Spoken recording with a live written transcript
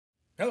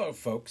Hello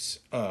folks,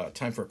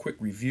 time for a quick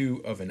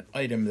review of an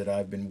item that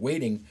I've been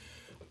waiting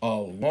a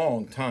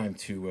long time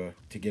to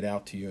get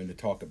out to you and to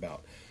talk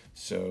about.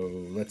 So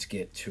let's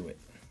get to it.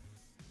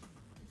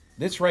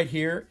 This right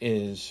here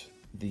is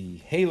the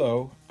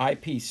Halo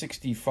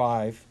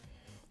IP65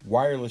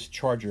 wireless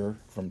charger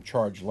from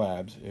Charge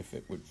Labs, if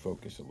it would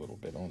focus a little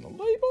bit on the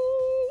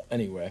label.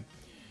 Anyway,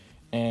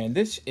 and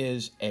this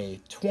is a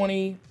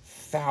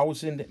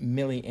 20,000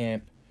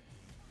 milliamp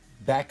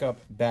backup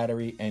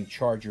battery and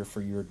charger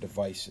for your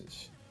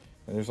devices.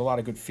 Now, there's a lot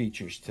of good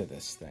features to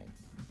this thing.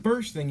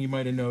 First thing you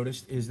might have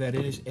noticed is that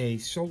it is a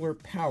solar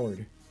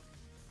powered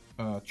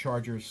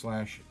charger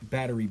slash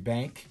battery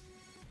bank,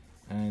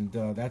 and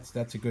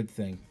that's a good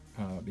thing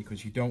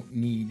because you don't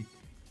need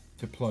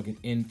to plug it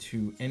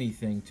into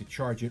anything to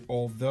charge it,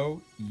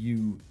 although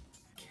you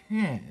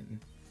can.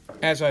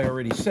 As I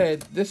already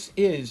said, this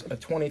is a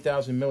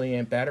 20,000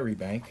 milliamp battery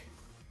bank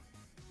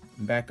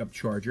backup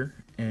charger,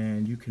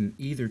 and you can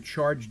either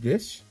charge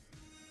this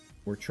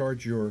or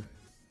charge your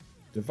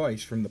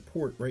device from the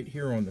port right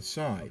here on the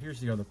side. Here's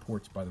the other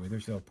ports, by the way.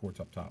 There's the other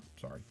ports up top.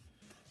 Sorry,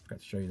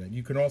 forgot to show you that.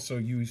 You can also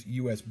use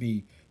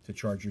USB to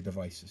charge your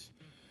devices.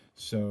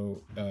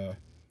 So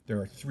there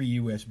are 3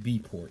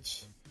 USB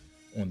ports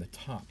on the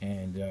top,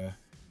 and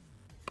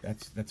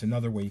that's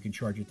another way you can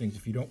charge your things.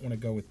 If you don't want to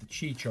go with the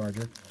Qi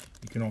charger,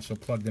 you can also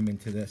plug them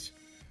into this.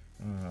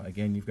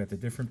 Again, you've got the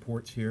different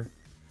ports here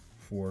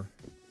for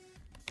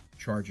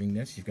charging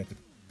this. You've got the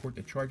port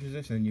that charges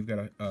this, and then you've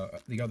got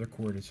the other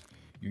cord is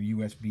your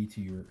USB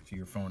to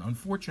your phone.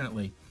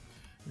 Unfortunately,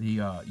 the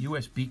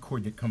USB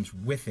cord that comes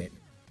with it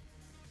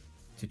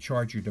to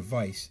charge your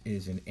device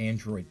is an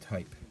Android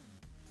type.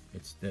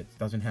 It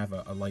doesn't have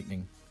a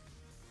Lightning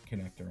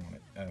connector on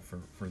it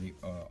for the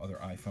other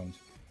iPhones.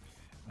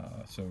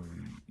 So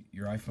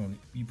your iPhone,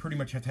 you pretty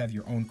much have to have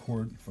your own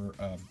cord for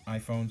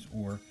iPhones,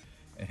 or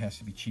it has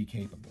to be Qi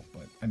capable.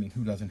 But I mean,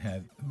 who has an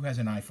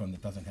iPhone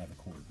that doesn't have a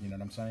cord? You know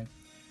what I'm saying?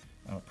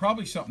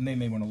 Probably something they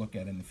may want to look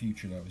at in the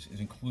future, though, is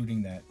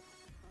including that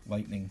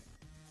Lightning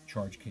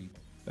charge cable.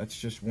 That's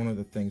just one of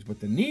the things. But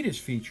the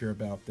neatest feature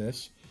about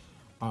this,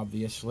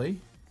 obviously,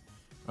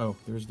 oh,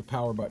 there's the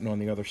power button on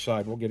the other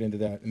side. We'll get into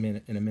that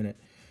in a minute.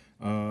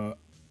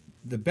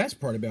 The best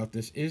part about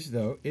this is,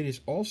 though, it is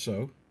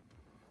also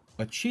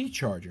a Qi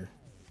charger.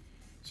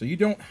 So you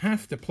don't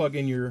have to plug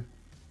in your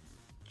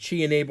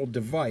Qi-enabled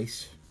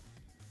device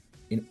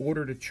in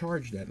order to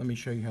charge that. Let me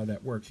show you how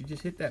that works. You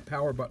just hit that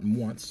power button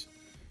once.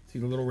 See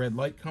the little red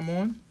light come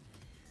on?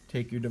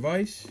 Take your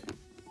device,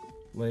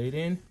 lay it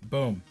in,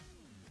 boom.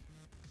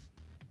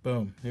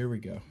 Boom, there we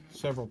go.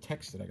 Several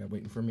texts that I got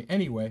waiting for me.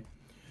 Anyway,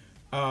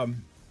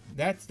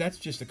 that's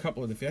just a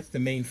couple of that's the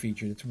main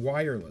feature. It's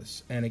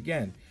wireless. And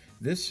again,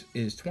 this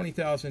is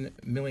 20,000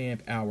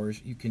 milliamp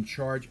hours. You can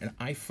charge an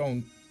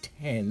iPhone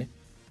 10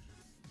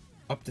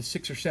 up to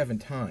 6 or 7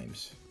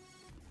 times.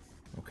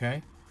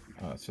 Okay?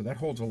 So that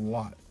holds a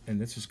lot. And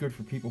this is good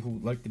for people who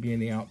like to be in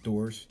the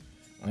outdoors.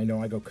 I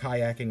know I go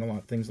kayaking a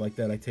lot, things like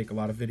that. I take a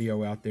lot of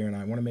video out there, and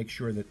I want to make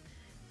sure that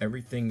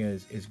everything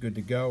is good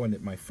to go and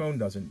that my phone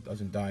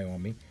doesn't die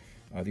on me.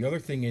 The other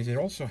thing is it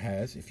also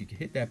has, if you can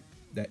hit that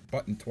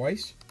button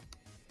twice,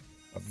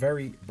 a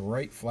very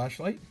bright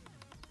flashlight.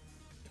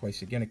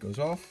 Twice again it goes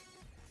off.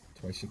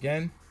 Twice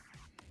again.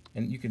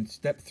 And you can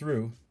step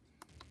through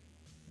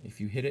if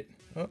you hit it.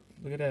 Oh,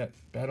 look at that.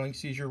 Battling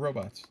seizure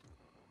robots.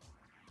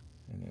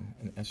 And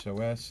then an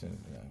SOS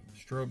and a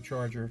strobe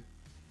charger.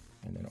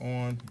 And then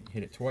on,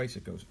 hit it twice,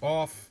 it goes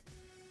off.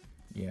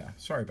 Yeah,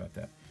 sorry about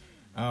that.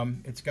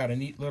 It's got a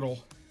neat little,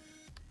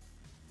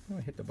 oh,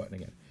 I hit the button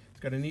again. It's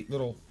got a neat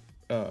little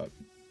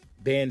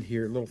band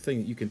here, little thing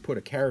that you can put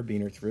a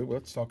carabiner through. Well,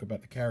 let's talk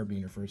about the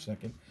carabiner for a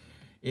second.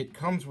 It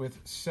comes with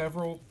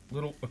several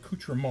little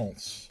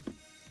accoutrements,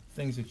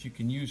 things that you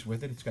can use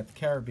with it. It's got the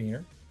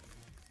carabiner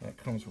that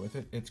comes with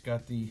it. It's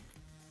got the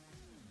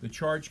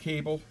charge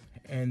cable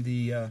and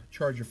the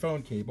charge your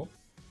phone cable.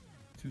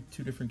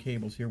 Two different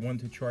cables here, one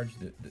to charge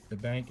the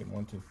bank and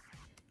one to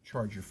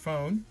charge your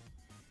phone.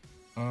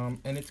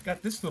 And it's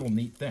got this little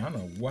neat thing. I don't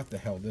know what the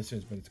hell this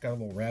is, but it's got a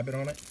little rabbit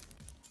on it.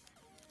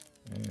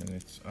 And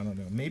it's, I don't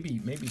know,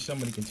 maybe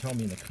somebody can tell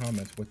me in the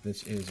comments what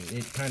this is.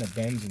 It kind of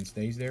bends and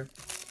stays there.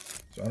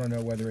 So I don't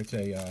know whether it's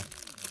a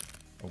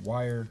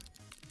wire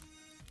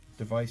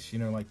device, you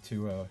know, like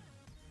to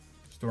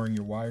storing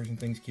your wires and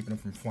things, keeping them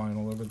from flying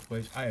all over the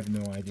place. I have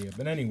no idea.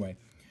 But anyway,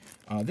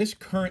 this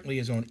currently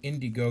is on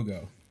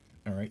Indiegogo.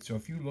 All right, so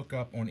if you look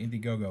up on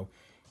Indiegogo,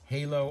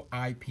 Halo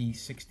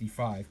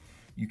IP65,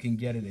 you can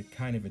get it at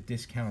kind of a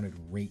discounted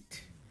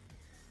rate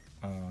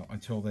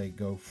until they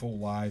go full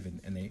live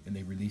and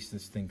they release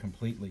this thing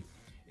completely.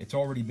 It's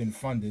already been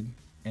funded,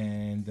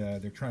 and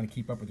they're trying to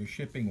keep up with their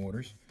shipping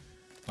orders.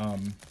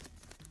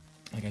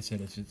 Like I said,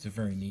 it's a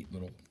very neat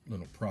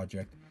little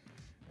project.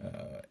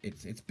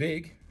 It's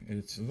big,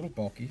 it's a little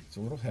bulky, it's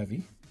a little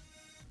heavy,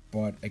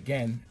 but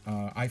again,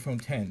 iPhone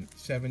 10,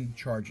 7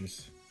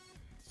 charges.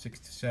 6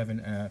 to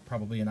 7,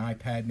 probably an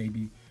iPad,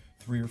 maybe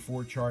 3 or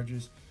 4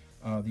 charges.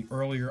 The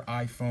earlier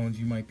iPhones,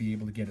 you might be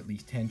able to get at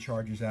least 10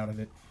 charges out of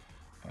it.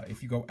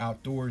 If you go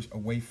outdoors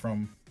away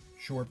from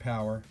shore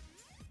power,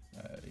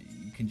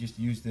 you can just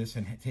use this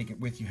and take it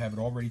with you, have it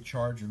already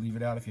charged, or leave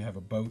it out if you have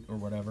a boat or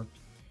whatever,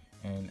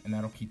 and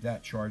that'll keep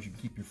that charged. You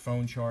can keep your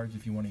phone charged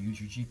if you want to use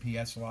your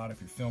GPS a lot,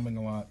 if you're filming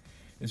a lot.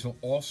 This will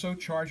also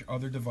charge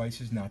other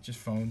devices, not just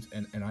phones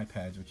and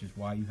iPads, which is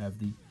why you have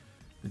the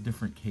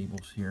different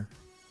cables here.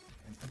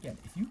 And again,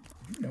 if you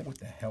know what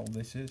the hell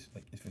this is,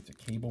 like if it's a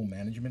cable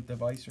management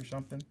device or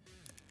something,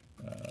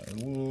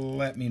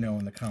 let me know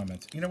in the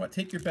comments. You know what?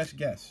 Take your best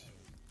guess.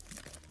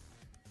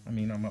 I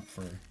mean, I'm up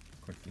for a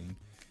quick game.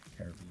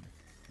 Carabiner.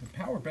 The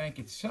power bank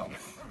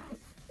itself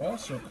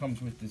also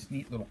comes with this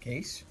neat little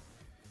case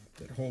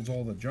that holds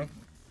all the junk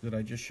that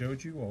I just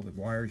showed you, all the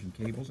wires and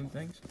cables and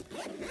things.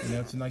 You know,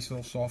 it's a nice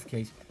little soft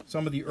case.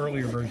 Some of the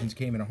earlier versions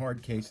came in a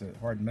hard case, a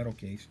hard metal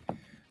case.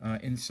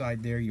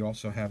 Inside there, you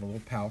also have a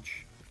little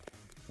pouch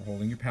for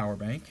holding your power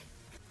bank.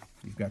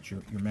 You've got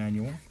your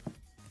manual,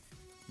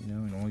 you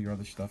know, and all your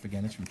other stuff.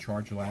 Again, it's from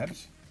Charge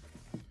Labs.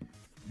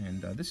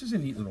 And this is a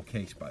neat little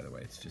case, by the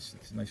way. It's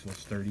a nice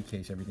little sturdy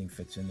case. Everything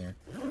fits in there.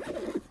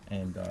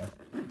 And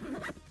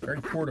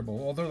very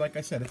portable. Although, like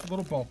I said, it's a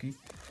little bulky.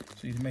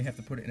 So you may have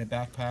to put it in a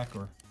backpack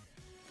or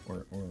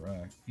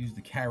use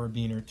the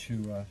carabiner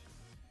to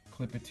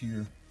clip it to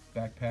your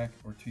backpack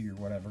or to your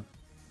whatever.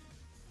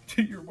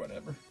 To your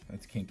whatever.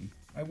 That's kinky.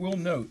 I will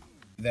note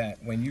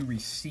that when you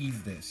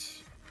receive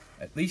this,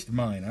 at least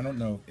mine, I don't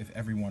know if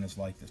everyone is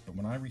like this, but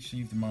when I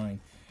received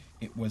mine,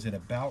 it was at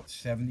about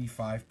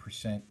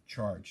 75%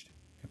 charged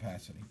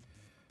capacity.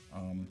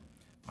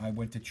 I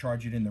went to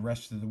charge it in the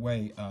rest of the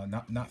way,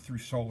 not through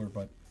solar,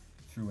 but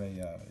through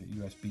a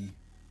USB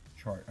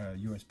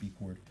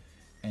cord,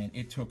 and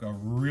it took a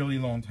really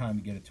long time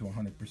to get it to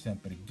 100%.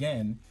 But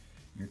again,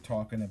 you're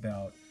talking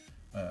about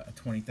a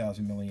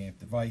 20,000 milliamp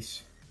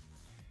device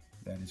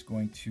that is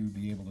going to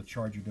be able to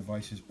charge your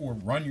devices or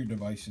run your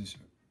devices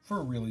for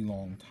a really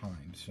long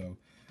time. So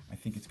I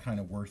think it's kind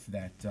of worth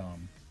that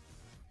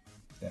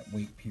that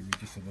wait period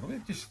just a little bit.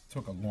 It just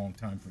took a long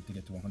time for it to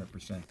get to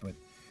 100%, but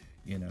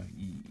you know,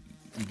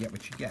 you get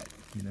what you get.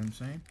 You know what I'm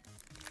saying?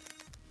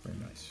 Very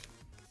nice.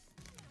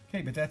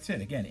 Okay, but that's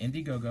it. Again,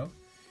 Indiegogo,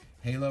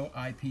 Halo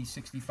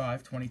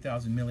IP65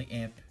 20,000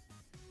 milliamp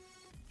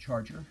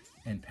charger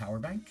and power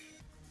bank,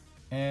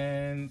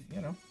 and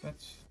you know,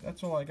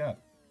 that's all I got.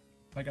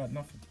 I got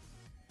nothing.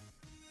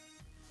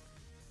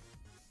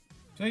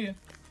 See ya.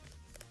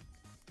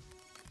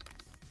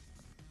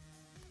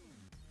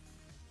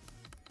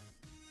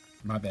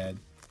 My bad.